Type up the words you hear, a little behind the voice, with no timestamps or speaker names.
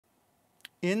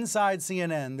Inside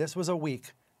CNN, this was a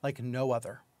week like no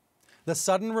other. The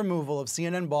sudden removal of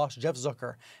CNN boss Jeff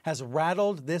Zucker has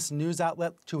rattled this news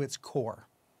outlet to its core.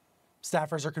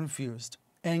 Staffers are confused,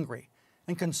 angry,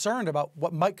 and concerned about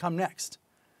what might come next.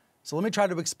 So let me try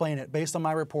to explain it based on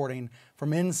my reporting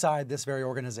from inside this very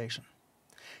organization.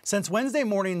 Since Wednesday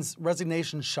morning's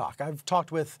resignation shock, I've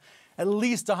talked with at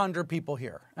least 100 people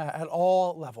here at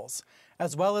all levels,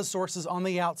 as well as sources on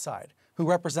the outside who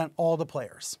represent all the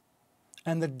players.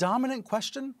 And the dominant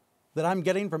question that I'm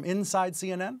getting from inside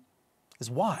CNN is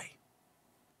why?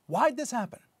 Why'd this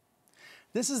happen?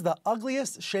 This is the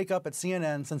ugliest shakeup at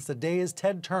CNN since the days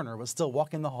Ted Turner was still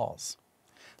walking the halls.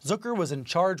 Zucker was in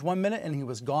charge one minute and he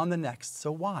was gone the next,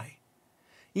 so why?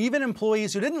 Even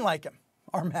employees who didn't like him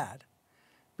are mad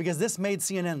because this made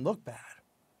CNN look bad.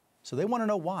 So they want to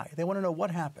know why. They want to know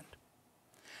what happened.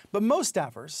 But most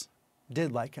staffers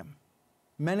did like him.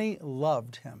 Many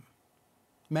loved him.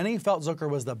 Many felt Zucker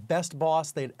was the best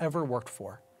boss they'd ever worked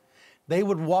for. They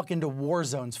would walk into war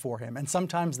zones for him, and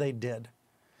sometimes they did.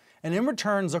 And in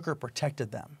return, Zucker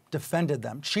protected them, defended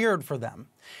them, cheered for them.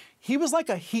 He was like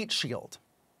a heat shield.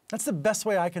 That's the best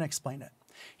way I can explain it.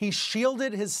 He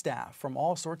shielded his staff from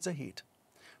all sorts of heat,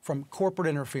 from corporate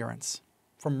interference,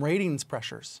 from ratings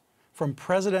pressures, from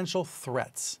presidential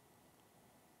threats.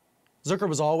 Zucker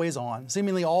was always on,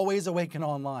 seemingly always awake and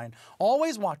online,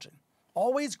 always watching,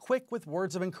 always quick with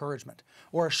words of encouragement,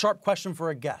 or a sharp question for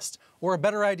a guest, or a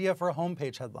better idea for a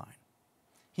homepage headline.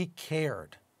 He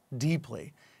cared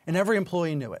deeply, and every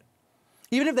employee knew it.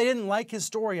 Even if they didn't like his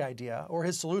story idea or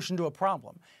his solution to a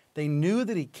problem, they knew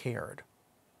that he cared.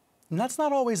 And that's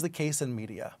not always the case in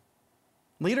media.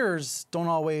 Leaders don't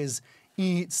always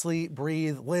eat, sleep,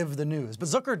 breathe, live the news, but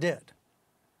Zucker did.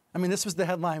 I mean, this was the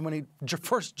headline when he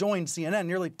first joined CNN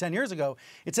nearly 10 years ago.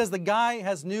 It says the guy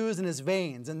has news in his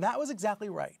veins, and that was exactly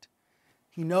right.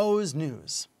 He knows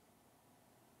news.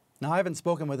 Now, I haven't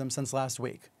spoken with him since last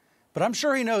week, but I'm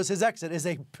sure he knows his exit is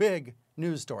a big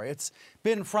news story. It's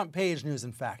been front page news,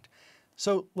 in fact.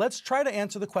 So let's try to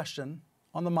answer the question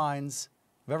on the minds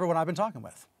of everyone I've been talking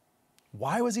with.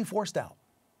 Why was he forced out?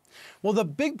 Well, the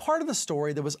big part of the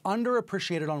story that was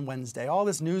underappreciated on Wednesday, all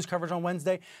this news coverage on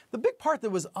Wednesday, the big part that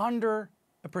was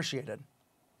underappreciated,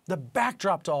 the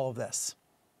backdrop to all of this,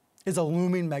 is a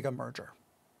looming mega merger.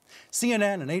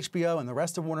 CNN and HBO and the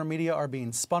rest of Warner Media are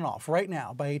being spun off right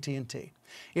now by AT&T.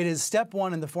 It is step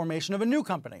one in the formation of a new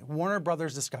company, Warner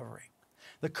Brothers Discovery.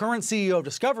 The current CEO of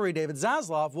Discovery, David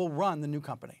Zaslav, will run the new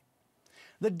company.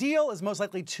 The deal is most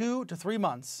likely 2 to 3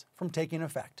 months from taking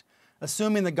effect,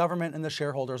 assuming the government and the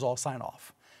shareholders all sign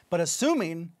off. But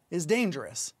assuming is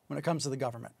dangerous when it comes to the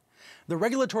government. The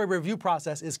regulatory review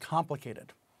process is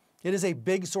complicated. It is a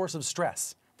big source of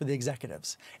stress for the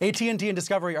executives. AT&T and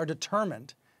Discovery are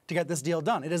determined to get this deal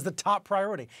done. It is the top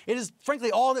priority. It is,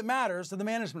 frankly, all that matters to the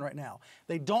management right now.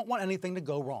 They don't want anything to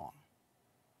go wrong.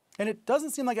 And it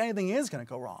doesn't seem like anything is going to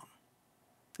go wrong.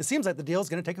 It seems like the deal is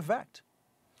going to take effect.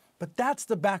 But that's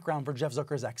the background for Jeff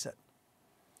Zucker's exit.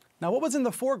 Now, what was in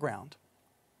the foreground?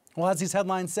 Well, as these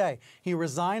headlines say, he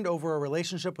resigned over a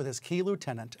relationship with his key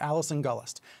lieutenant, Allison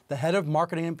Gollust, the head of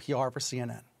marketing and PR for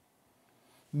CNN.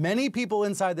 Many people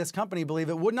inside this company believe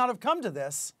it would not have come to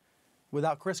this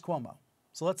without Chris Cuomo.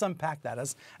 So let's unpack that.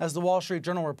 As the Wall Street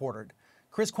Journal reported,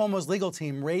 Chris Cuomo's legal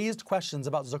team raised questions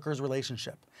about Zucker's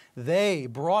relationship. They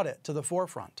brought it to the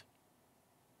forefront.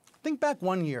 Think back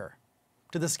 1 year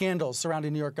to the scandals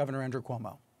surrounding New York Governor Andrew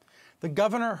Cuomo. The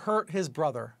governor hurt his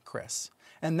brother, Chris,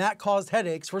 and that caused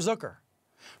headaches for Zucker.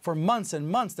 For months and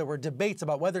months, there were debates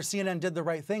about whether CNN did the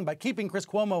right thing by keeping Chris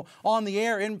Cuomo on the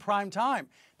air in prime time.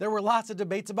 There were lots of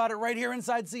debates about it right here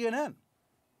inside CNN.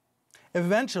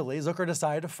 Eventually, Zucker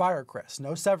decided to fire Chris.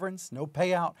 No severance, no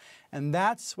payout, and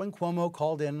that's when Cuomo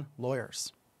called in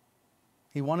lawyers.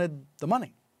 He wanted the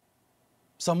money.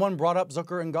 Someone brought up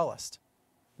Zucker and Gollust.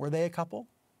 Were they a couple?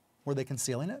 Were they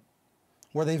concealing it?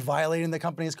 Were they violating the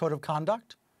company's code of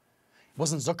conduct?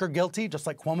 Wasn't Zucker guilty just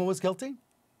like Cuomo was guilty?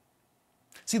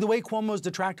 See, the way Cuomo's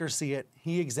detractors see it,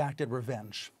 he exacted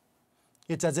revenge.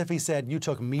 It's as if he said, you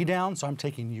took me down, so I'm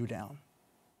taking you down.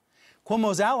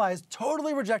 Cuomo's allies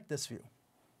totally reject this view.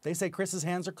 They say Chris's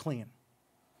hands are clean.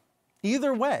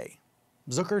 Either way,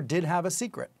 Zucker did have a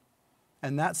secret.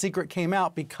 And that secret came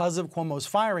out because of Cuomo's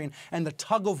firing and the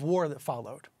tug of war that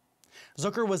followed.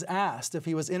 Zucker was asked if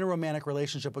he was in a romantic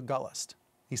relationship with Gollust.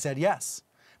 He said yes,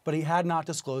 but he had not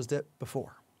disclosed it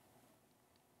before.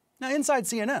 Now, inside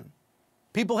CNN,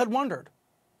 people had wondered,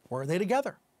 were they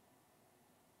together?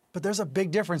 But there's a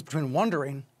big difference between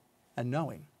wondering and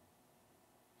knowing.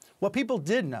 What people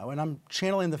did know, and I'm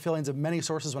channeling the feelings of many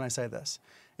sources when I say this,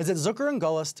 is that Zucker and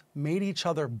Gollust made each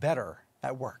other better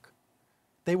at work.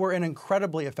 They were an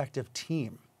incredibly effective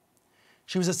team.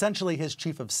 She was essentially his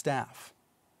chief of staff.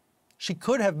 She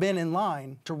could have been in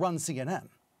line to run CNN.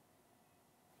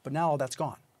 But now all that's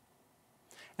gone.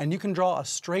 And you can draw a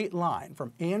straight line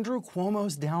from Andrew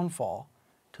Cuomo's downfall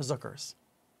to Zucker's.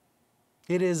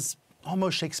 It is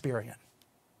almost Shakespearean.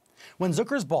 When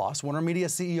Zucker's boss, Warner Media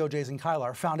CEO Jason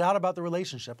Kilar, found out about the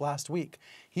relationship last week,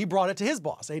 he brought it to his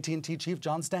boss, AT&T chief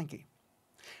John Stankey.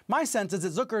 My sense is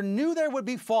that Zucker knew there would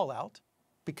be fallout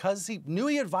because he knew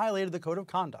he had violated the code of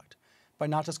conduct by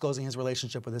not disclosing his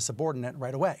relationship with his subordinate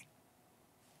right away.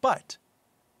 But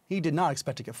he did not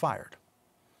expect to get fired.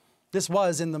 This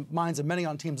was, in the minds of many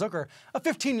on Team Zucker, a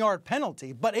 15-yard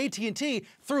penalty, but AT&T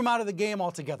threw him out of the game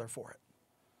altogether for it.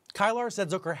 Kilar said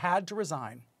Zucker had to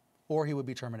resign or he would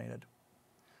be terminated.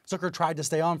 Zucker tried to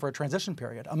stay on for a transition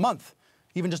period, a month,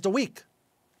 even just a week,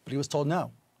 but he was told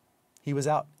no. He was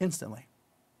out instantly.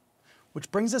 Which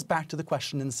brings us back to the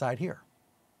question inside here.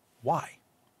 Why?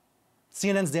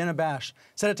 CNN's Dana Bash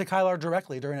said it to Kilar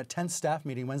directly during a tense staff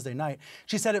meeting Wednesday night.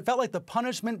 She said it felt like the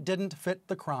punishment didn't fit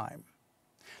the crime.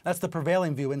 That's the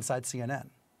prevailing view inside CNN.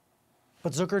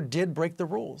 But Zucker did break the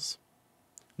rules.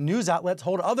 News outlets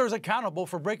hold others accountable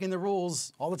for breaking the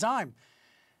rules all the time.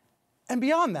 And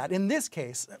beyond that, in this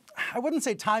case, I wouldn't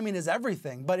say timing is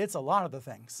everything, but it's a lot of the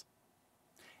things.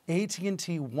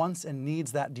 AT&T wants and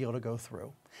needs that deal to go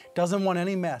through. Doesn't want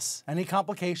any mess, any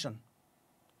complication.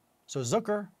 So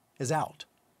Zucker is out.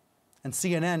 And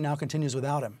CNN now continues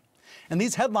without him. And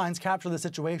these headlines capture the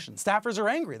situation. Staffers are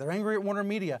angry. They're angry at Warner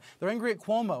Media. They're angry at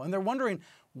Cuomo. And they're wondering,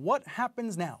 what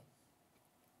happens now?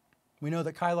 We know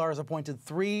that Kilar has appointed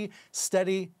 3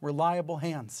 steady, reliable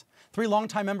hands, 3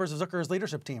 longtime members of Zucker's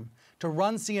leadership team to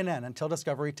run CNN until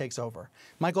Discovery takes over.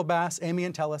 Michael Bass, Amy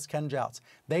Entelis, Ken Jouts.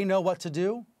 They know what to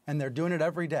do, and they're doing it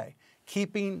every day,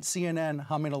 keeping CNN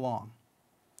humming along.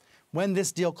 When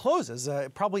this deal closes,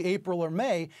 probably April or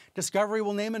May, Discovery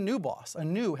will name a new boss, a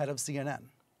new head of CNN.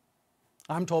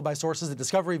 I'm told by sources that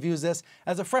Discovery views this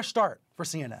as a fresh start for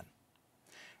CNN.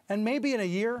 And maybe in a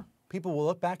year, people will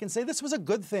look back and say this was a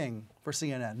good thing for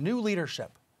CNN, new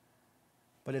leadership.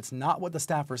 But it's not what the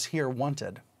staffers here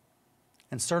wanted,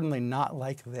 and certainly not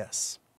like this.